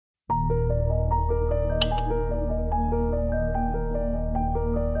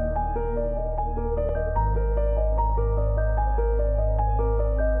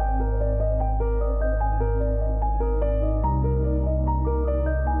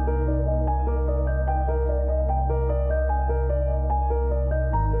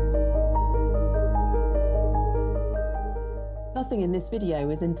Nothing in this video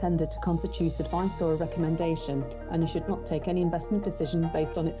is intended to constitute advice or a recommendation, and you should not take any investment decision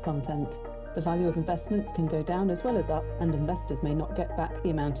based on its content. The value of investments can go down as well as up, and investors may not get back the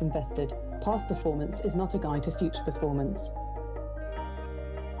amount invested. Past performance is not a guide to future performance.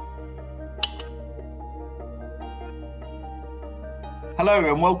 Hello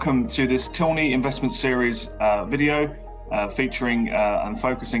and welcome to this Tilney investment series video featuring and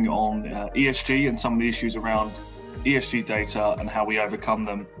focusing on ESG and some of the issues around ESG data and how we overcome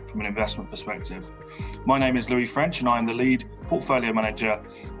them from an investment perspective. My name is Louie and I'm the lead portfolio manager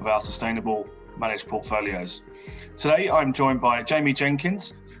of our sustainable managed portfolios. Today I'm joined by Jamie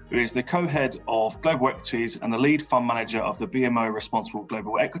Jenkins, who is the co-head of global equities and the lead fund manager of the BMO Responsible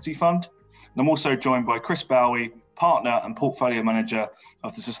Global Equity Fund. And I'm also joined by Chris Bowie, partner and portfolio manager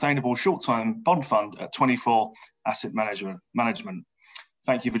of the Sustainable Short-Term Bond Fund at TwentyFour Asset Management.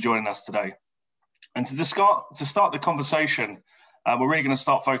 Thank you for joining us today. And to start the conversation, we're really going to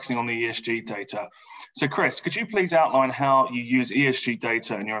start focusing on the ESG data. So Chris, could you please outline how you use ESG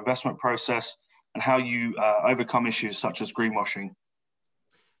data in your investment process and how you overcome issues such as greenwashing?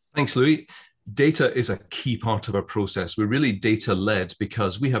 Thanks, Louis. Data is a key part of our process. We're really data-led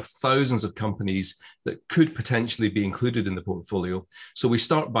because we have thousands of companies that could potentially be included in the portfolio. So we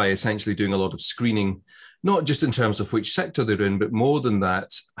start by essentially doing a lot of screening, not just in terms of which sector they're in, but more than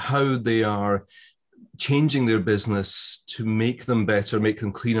that, how they are changing their business to make them better, make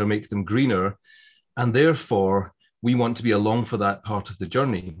them cleaner, make them greener. And therefore, we want to be along for that part of the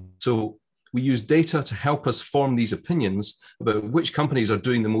journey. So we use data to help us form these opinions about which companies are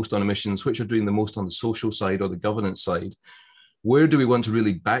doing the most on emissions, which are doing the most on the social side or the governance side. Where do we want to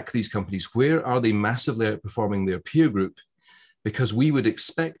really back these companies? Where are they massively outperforming their peer group? Because we would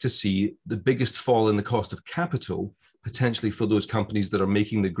expect to see the biggest fall in the cost of capital, potentially for those companies that are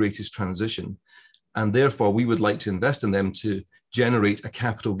making the greatest transition. And therefore, we would like to invest in them to generate a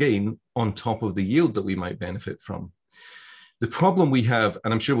capital gain on top of the yield that we might benefit from. The problem we have,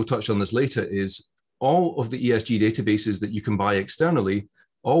 and I'm sure we'll touch on this later, is all of the ESG databases that you can buy externally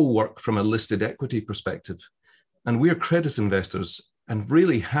all work from a listed equity perspective. And we're credit investors, and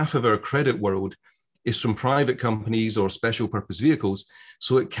really half of our credit world is from private companies or special purpose vehicles.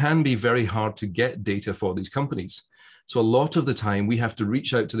 So it can be very hard to get data for these companies. So a lot of the time we have to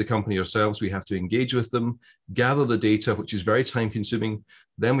reach out to the company ourselves, we have to engage with them, gather the data, which is very time consuming.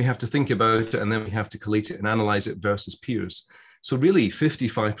 Then we have to think about it, and then we have to collate it and analyze it versus peers. So really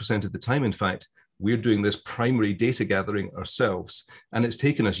 55% of the time, in fact, we're doing this primary data gathering ourselves. And it's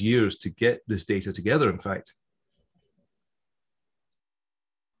taken us years to get this data together, in fact.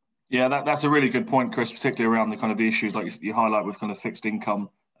 Yeah, that's a really good point, Chris, particularly around the kind of the issues like you highlight with kind of fixed income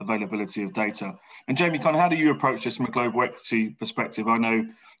availability of data. And Jamie, kind of how do you approach this from a global equity perspective? I know,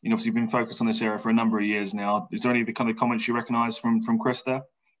 obviously you've been focused on this area for a number of years now. Is there any of the kind of comments you recognise from Chris there?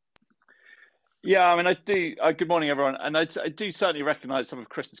 Yeah, I mean, I do. Good morning, everyone. And I do certainly recognise some of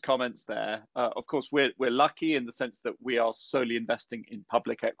Chris's comments there. Of course, we're lucky in the sense that we are solely investing in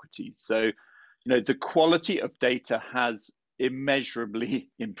public equity. So, the quality of data has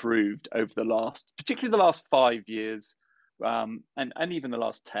immeasurably improved over particularly the last 5 years, and even the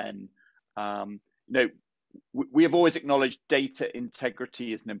last 10. We have always acknowledged data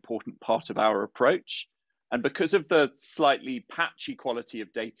integrity is an important part of our approach. And because of the slightly patchy quality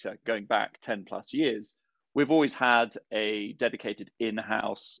of data going back 10 plus years, we've always had a dedicated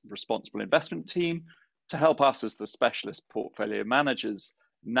in-house responsible investment team to help us as the specialist portfolio managers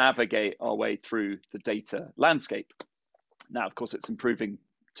navigate our way through the data landscape. Now, of course, it's improving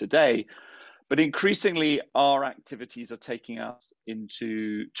today, but increasingly our activities are taking us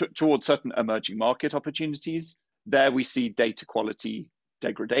towards certain emerging market opportunities. There we see data quality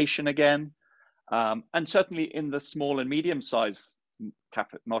degradation again. And certainly in the small and medium size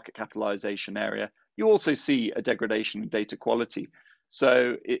market capitalization area, you also see a degradation in data quality.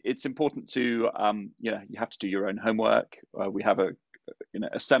 So it's important to, you have to do your own homework. We have a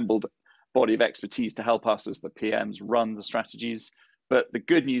assembled body of expertise to help us as the PMs run the strategies. But the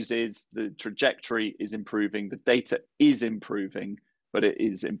good news is the trajectory is improving, the data is improving, but it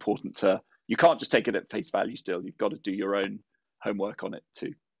is important you can't just take it at face value still. You've got to do your own homework on it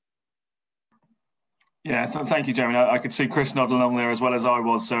too. Yeah, thank you, Jamie. I could see Chris nodding along there as well as I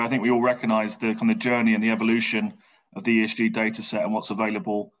was. So I think we all recognise the kind of journey and the evolution of the ESG data set and what's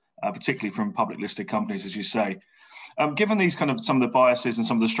available, particularly from public listed companies, as you say. Given these kind of some of the biases and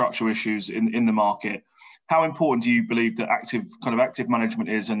some of the structural issues in the market, how important do you believe that active management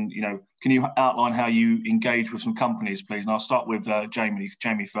is? And can you outline how you engage with some companies, please? And I'll start with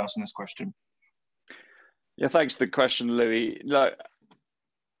Jamie first in this question. Yeah, thanks for the question, Louis. Look,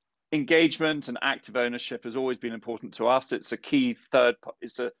 engagement and active ownership has always been important to us. It's a key third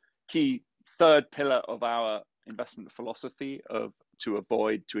pillar of our investment philosophy to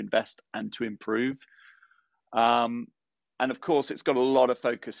avoid, to invest, and to improve. And of course, it's got a lot of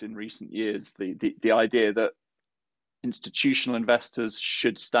focus in recent years. The idea that institutional investors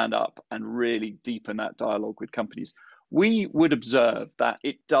should stand up and really deepen that dialogue with companies. We would observe that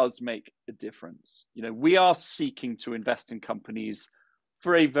it does make a difference. We are seeking to invest in companies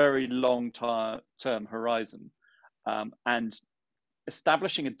for a very long term horizon, and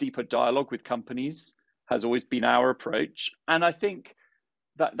establishing a deeper dialogue with companies has always been our approach. And I think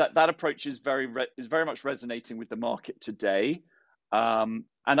that approach is very much resonating with the market today. And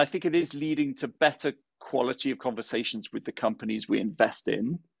I think it is leading to better quality of conversations with the companies we invest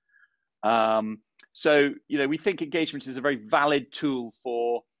in. So, we think engagement is a very valid tool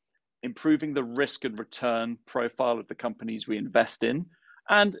for improving the risk and return profile of the companies we invest in.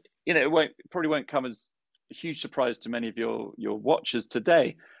 And, it probably won't come as a huge surprise to many of your watchers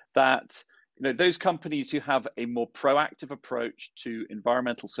today that, those companies who have a more proactive approach to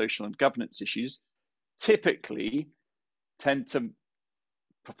environmental, social, and governance issues typically tend to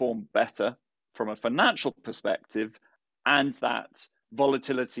perform better from a financial perspective, and that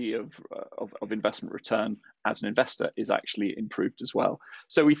volatility of investment return as an investor is actually improved as well.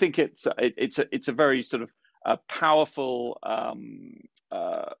 So we think it's a very sort of powerful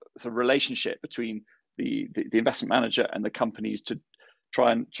sort of relationship between the investment manager and the companies to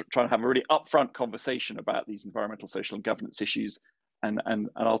try and have a really upfront conversation about these environmental, social, and governance issues, and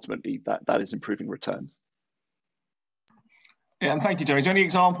ultimately that is improving returns. Yeah, and thank you, Jeremy. Is there any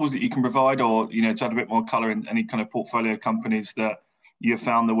examples that you can provide, or to add a bit more colour in any kind of portfolio companies that you have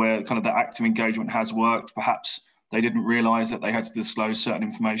found where kind of the active engagement has worked? Perhaps they didn't realise that they had to disclose certain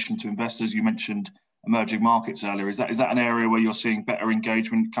information to investors. You mentioned emerging markets earlier. Is that an area where you're seeing better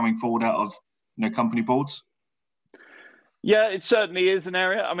engagement coming forward out of company boards? Yeah, it certainly is an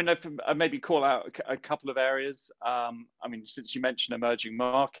area. I mean, I maybe call out a couple of areas. I mean, since you mentioned emerging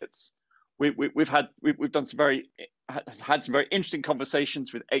markets, we've had some very interesting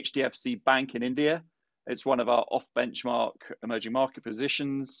conversations with HDFC Bank in India. It's one of our off-benchmark emerging market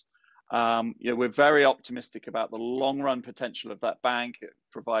positions. We're very optimistic about the long-run potential of that bank,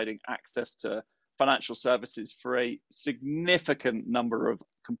 providing access to financial services for a significant number of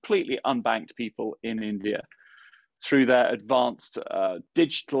completely unbanked people in India. Through their advanced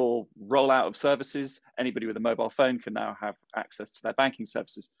digital rollout of services, anybody with a mobile phone can now have access to their banking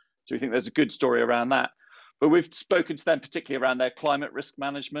services. So we think there's a good story around that. But we've spoken to them particularly around their climate risk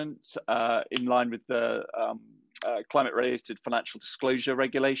management in line with the climate-related financial disclosure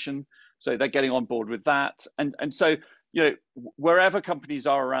regulation. So they're getting on board with that. And so, wherever companies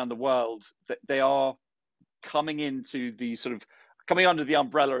are around the world, they are coming under the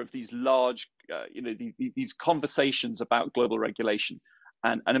umbrella of these large, these conversations about global regulation,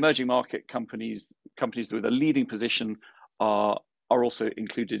 and emerging market companies with a leading position are also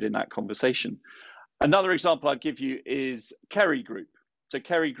included in that conversation. Another example I'd give you is Kerry Group. So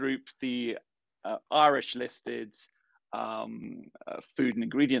Kerry Group, the Irish listed food and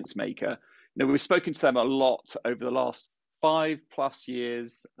ingredients maker. We've spoken to them a lot over the last 5+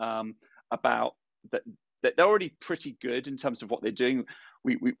 years about that they're already pretty good in terms of what they're doing.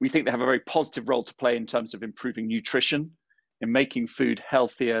 We think they have a very positive role to play in terms of improving nutrition, in making food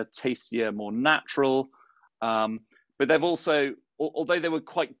healthier, tastier, more natural. But they've also, although they were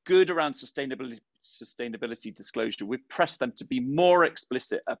quite good around sustainability disclosure, we've pressed them to be more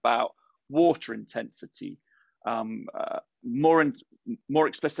explicit about water intensity, more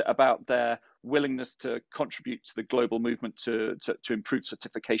explicit about their willingness to contribute to the global movement to improve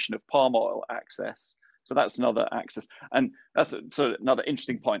certification of palm oil access. So that's another access, and that's sort of another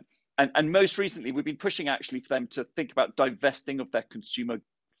interesting point. And most recently, we've been pushing actually for them to think about divesting of their consumer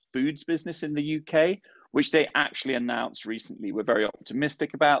foods business in the UK, which they actually announced recently. We're very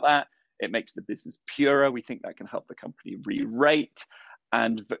optimistic about that. It makes the business purer. We think that can help the company re-rate.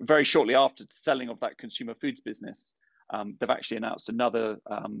 And very shortly after selling of that consumer foods business, they've actually announced another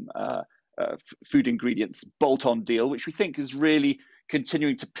food ingredients bolt-on deal, which we think is really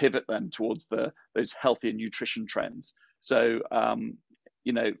continuing to pivot them towards those healthier nutrition trends. So,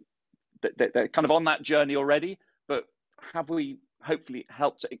 they're kind of on that journey already, but have we hopefully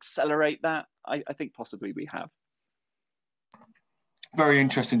helped to accelerate that? I think possibly we have. Very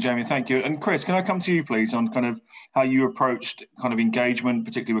interesting, Jamie. Thank you. And Chris, can I come to you, please, on kind of how you approached kind of engagement,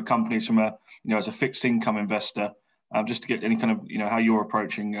 particularly with companies from as a fixed income investor, just to get any kind of, how you're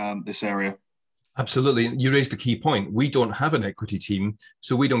approaching this area? Absolutely. You raised a key point. We don't have an equity team,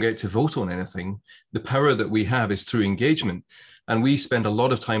 so we don't get to vote on anything. The power that we have is through engagement. And we spend a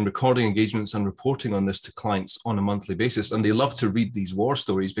lot of time recording engagements and reporting on this to clients on a monthly basis. And they love to read these war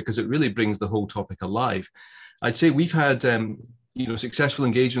stories because it really brings the whole topic alive. I'd say we've had successful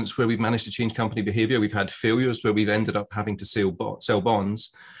engagements where we've managed to change company behavior. We've had failures where we've ended up having to sell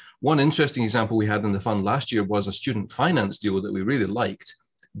bonds. One interesting example we had in the fund last year was a student finance deal that we really liked,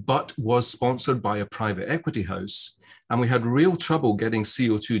 but was sponsored by a private equity house. And we had real trouble getting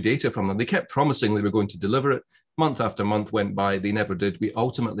CO2 data from them. They kept promising they were going to deliver it. Month after month went by, they never did. We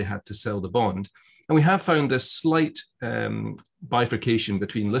ultimately had to sell the bond. And we have found this slight bifurcation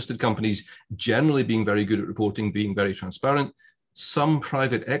between listed companies generally being very good at reporting, being very transparent. Some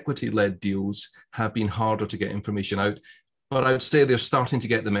private equity-led deals have been harder to get information out. But I would say they're starting to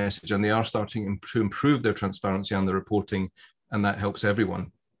get the message, and they are starting to improve their transparency and their reporting, and that helps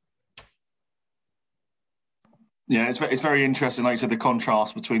everyone. Yeah, it's very interesting, like you said, the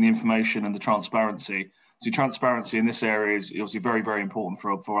contrast between the information and the transparency. So transparency in this area is obviously very, very important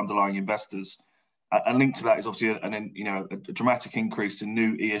for underlying investors. And linked to that is obviously a dramatic increase in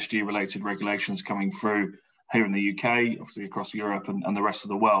new ESG related regulations coming through here in the UK, obviously across Europe and the rest of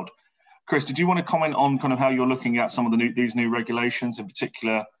the world. Chris, did you want to comment on kind of how you're looking at some of these new regulations, in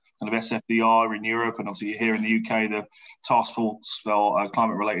particular kind of SFDR in Europe, and obviously here in the UK, the Task Force for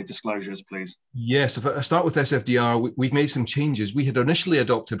Climate-Related Disclosures, please? Yes, if I start with SFDR, we've made some changes. We had initially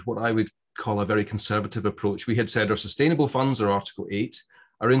adopted what I would call a very conservative approach. We had said our sustainable funds are Article 8,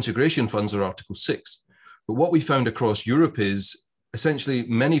 our integration funds are Article 6. But what we found across Europe is essentially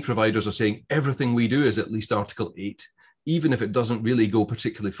many providers are saying everything we do is at least Article 8, even if it doesn't really go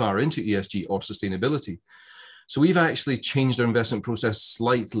particularly far into ESG or sustainability. So we've actually changed our investment process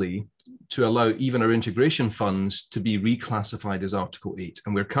slightly to allow even our integration funds to be reclassified as Article 8.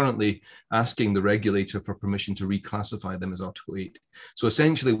 And we're currently asking the regulator for permission to reclassify them as Article 8. So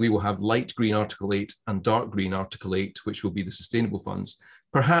essentially we will have light green Article 8 and dark green Article 8, which will be the sustainable funds.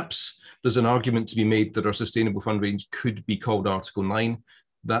 Perhaps there's an argument to be made that our sustainable fund range could be called Article 9.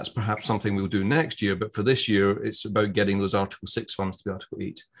 That's perhaps something we'll do next year, but for this year, it's about getting those Article 6 funds to be Article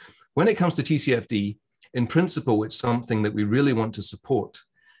 8. When it comes to TCFD, in principle, it's something that we really want to support.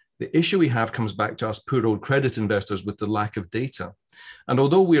 The issue we have comes back to us poor old credit investors with the lack of data. And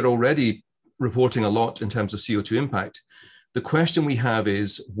although we're already reporting a lot in terms of CO2 impact, the question we have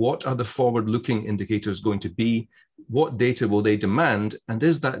is, what are the forward-looking indicators going to be? What data will they demand? And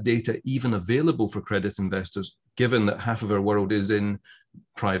is that data even available for credit investors, given that half of our world is in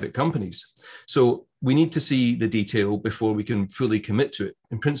private companies? So we need to see the detail before we can fully commit to it.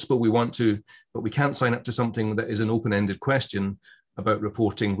 In principle, we want to, but we can't sign up to something that is an open-ended question about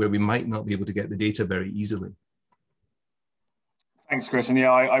reporting where we might not be able to get the data very easily. Thanks, Chris. And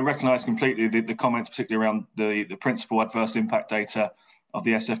yeah, I recognise completely the comments, particularly around the principal adverse impact data of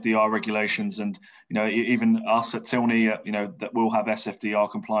the SFDR regulations. And, even us at Tilney, that will have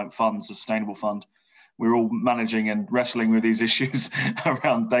SFDR compliant funds, a sustainable fund. We're all managing and wrestling with these issues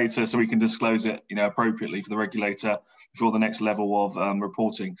around data so we can disclose it, appropriately for the regulator before the next level of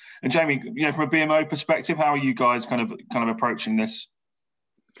reporting. And Jamie, from a BMO perspective, how are you guys kind of approaching this?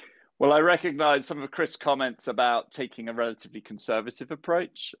 Well, I recognise some of Chris' comments about taking a relatively conservative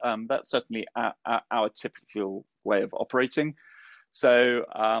approach. That's certainly our typical way of operating. So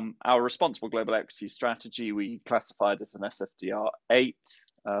our responsible global equity strategy, we classified as an SFDR 8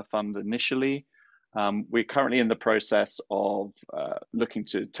 fund initially. We're currently in the process of looking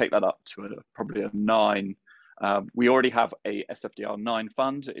to take that up to probably a 9. We already have a SFDR 9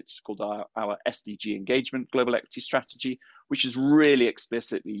 fund. It's called our SDG Engagement Global Equity Strategy, which is really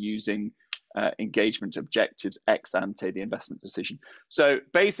explicitly using engagement objectives ex ante the investment decision. So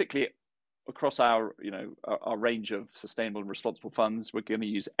basically, across our range of sustainable and responsible funds, we're going to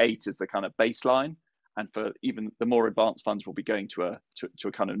use 8 as the kind of baseline. And for even the more advanced funds, we'll be going to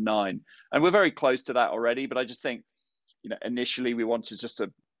a kind of 9. And we're very close to that already. But I just think, initially we wanted just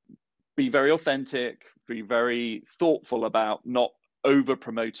to be very authentic, be very thoughtful about not over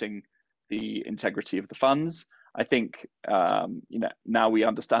promoting the integrity of the funds. I think, now we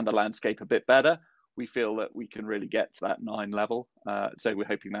understand the landscape a bit better. We feel that we can really get to that 9 level. So we're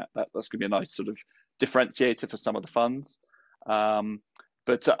hoping that's going to be a nice sort of differentiator for some of the funds.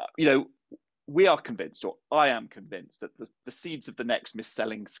 We are convinced, or I am convinced, that the seeds of the next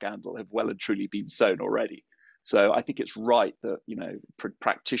mis-selling scandal have well and truly been sown already. So I think it's right that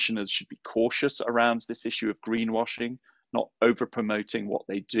practitioners should be cautious around this issue of greenwashing, not over promoting what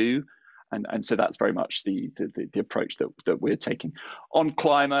they do, and so that's very much the approach that we're taking. On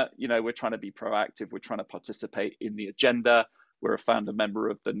climate, we're trying to be proactive. We're trying to participate in the agenda. We're a founder member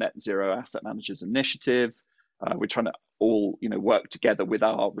of the Net Zero Asset Managers Initiative. We're trying to all work together with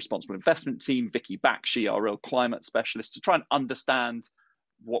our responsible investment team, Vicky Bakshi, our real climate specialist, to try and understand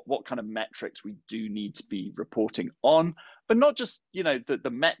what kind of metrics we do need to be reporting on, but not just the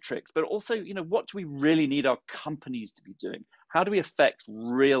metrics, but also what do we really need our companies to be doing? How do we affect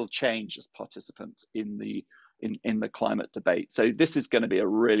real change as participants in the climate debate? So this is going to be a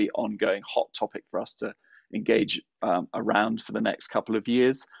really ongoing hot topic for us to engage around for the next couple of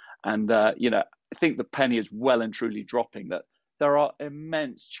years. And I think the penny is well and truly dropping that there are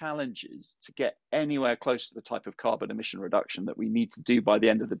immense challenges to get anywhere close to the type of carbon emission reduction that we need to do by the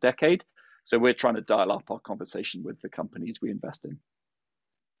end of the decade. So we're trying to dial up our conversation with the companies we invest in.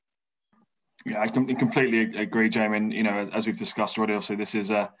 Yeah, I completely agree, Jamie. And, as we've discussed already, obviously this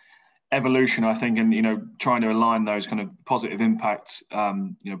is a evolution, I think, and, trying to align those kind of positive impact,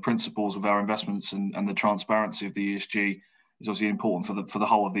 principles of our investments and the transparency of the ESG is obviously important for the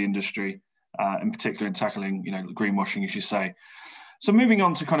whole of the industry. In particular in tackling, greenwashing, as you say. So moving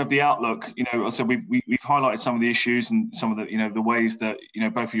on to kind of the outlook, so we've highlighted some of the issues and some of the, the ways that,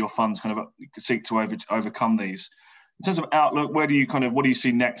 both of your funds kind of seek to overcome these. In terms of outlook, what do you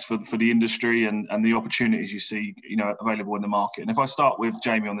see next for the industry and the opportunities you see, available in the market? And if I start with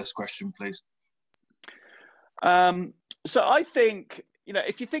Jamie on this question, please. So I think,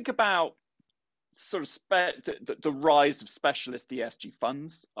 if you think about sort of the rise of specialist ESG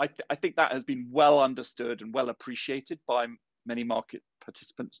funds, I think that has been well understood and well appreciated by many market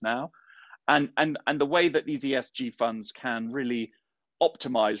participants now, and the way that these ESG funds can really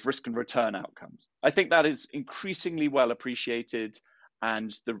optimize risk and return outcomes. I think that is increasingly well appreciated,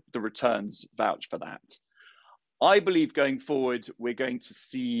 and the returns vouch for that. I believe going forward, we're going to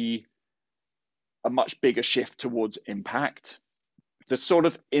see a much bigger shift towards impact. The sort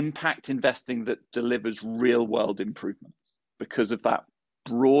of impact investing that delivers real world improvements because of that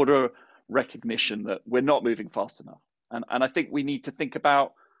broader recognition that we're not moving fast enough. And I think we need to think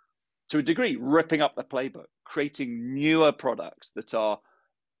about, to a degree, ripping up the playbook, creating newer products that are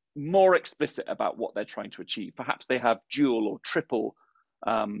more explicit about what they're trying to achieve. Perhaps they have dual or triple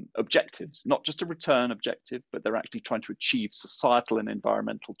objectives, not just a return objective, but they're actually trying to achieve societal and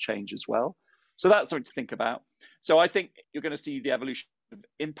environmental change as well. So that's something to think about. So I think you're going to see the evolution of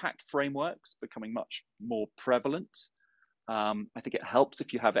impact frameworks becoming much more prevalent. I think it helps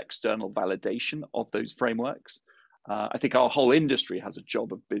if you have external validation of those frameworks. I think our whole industry has a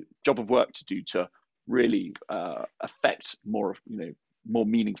job of work to do to really affect more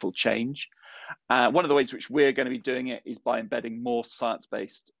meaningful change. One of the ways which we're going to be doing it is by embedding more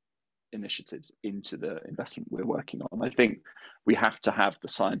science-based initiatives into the investment we're working on. I think we have to have the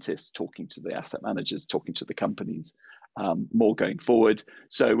scientists talking to the asset managers, talking to the companies more going forward.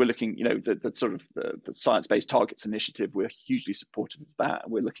 So we're looking, the science-based targets initiative, we're hugely supportive of that.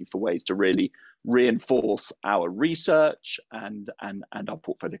 We're looking for ways to really reinforce our research and our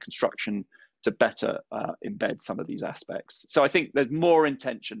portfolio construction to better embed some of these aspects. So I think there's more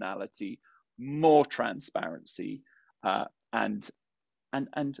intentionality, more transparency, and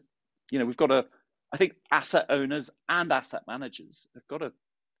we've got to, I think asset owners and asset managers have got to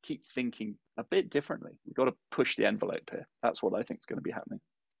keep thinking a bit differently. We've got to push the envelope here. That's what I think is going to be happening.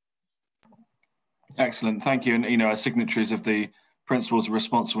 Excellent, thank you. And as signatories of the principles of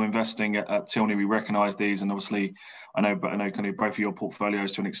responsible investing at Tilney, we recognise these, and obviously, I know kind of both of your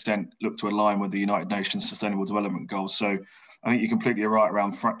portfolios to an extent look to align with the United Nations Sustainable Development Goals. So I think you're completely right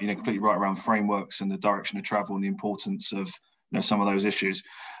around frameworks and the direction of travel and the importance of some of those issues.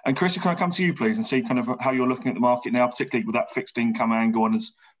 And Chris, can I come to you, please, and see kind of how you're looking at the market now, particularly with that fixed income angle, and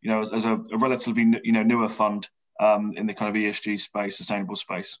as a relatively newer fund in the kind of ESG space, sustainable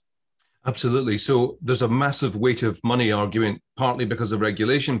space. Absolutely. So there's a massive weight of money argument, partly because of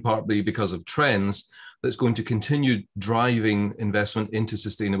regulation, partly because of trends, that's going to continue driving investment into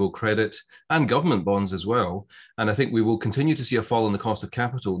sustainable credit and government bonds as well. And I think we will continue to see a fall in the cost of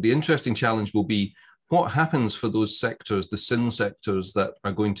capital. The interesting challenge will be what happens for those sectors, the sin sectors that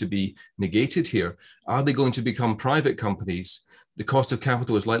are going to be negated here. Are they going to become private companies? The cost of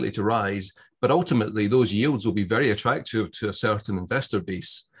capital is likely to rise, but ultimately those yields will be very attractive to a certain investor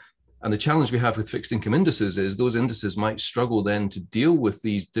base. And the challenge we have with fixed income indices is those indices might struggle then to deal with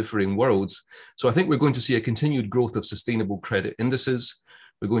these differing worlds. So I think we're going to see a continued growth of sustainable credit indices.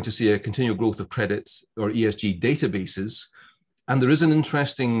 We're going to see a continual growth of credit or ESG databases. And there is an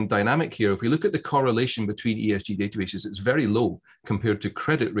interesting dynamic here. If we look at the correlation between ESG databases, it's very low compared to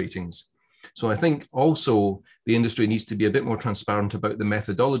credit ratings. So I think also the industry needs to be a bit more transparent about the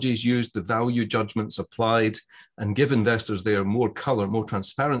methodologies used, the value judgments applied, and give investors there more color, more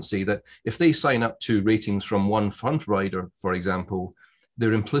transparency, that if they sign up to ratings from one fund provider, for example,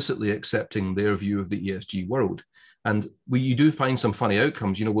 they're implicitly accepting their view of the ESG world. And you do find some funny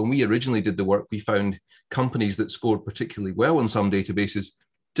outcomes. You know, when we originally did the work, we found companies that scored particularly well in some databases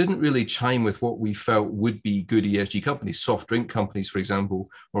didn't really chime with what we felt would be good ESG companies. Soft drink companies, for example,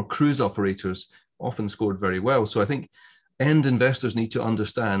 or cruise operators often scored very well. So I think end investors need to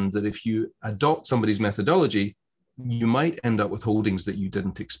understand that if you adopt somebody's methodology, you might end up with holdings that you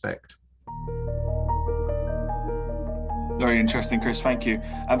didn't expect. Very interesting, Chris. Thank you.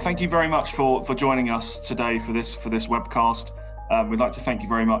 And thank you very much for joining us today for this webcast. We'd like to thank you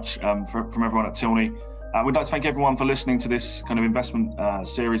very much from everyone at Tilney. We'd like to thank everyone for listening to this kind of investment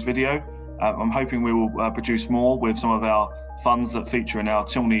series video. I'm hoping we will produce more with some of our funds that feature in our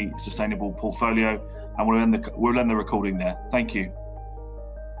Tilney Sustainable Portfolio, and we'll end the recording there. Thank you.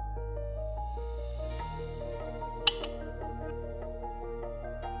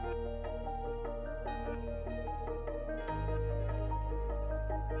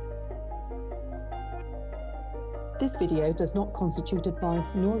 This video does not constitute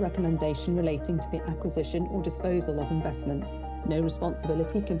advice nor recommendation relating to the acquisition or disposal of investments. No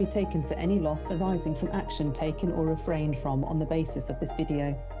responsibility can be taken for any loss arising from action taken or refrained from on the basis of this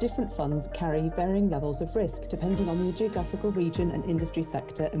video. Different funds carry varying levels of risk depending on the geographical region and industry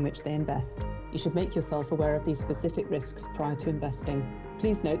sector in which they invest. You should make yourself aware of these specific risks prior to investing.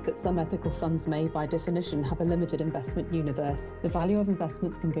 Please note that some ethical funds may, by definition, have a limited investment universe. The value of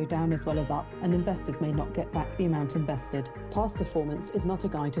investments can go down as well as up, and investors may not get back the amount invested. Past performance is not a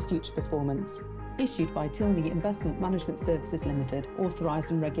guide to future performance. Issued by Tilney Investment Management Services Limited,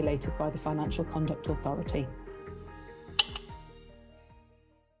 authorised and regulated by the Financial Conduct Authority.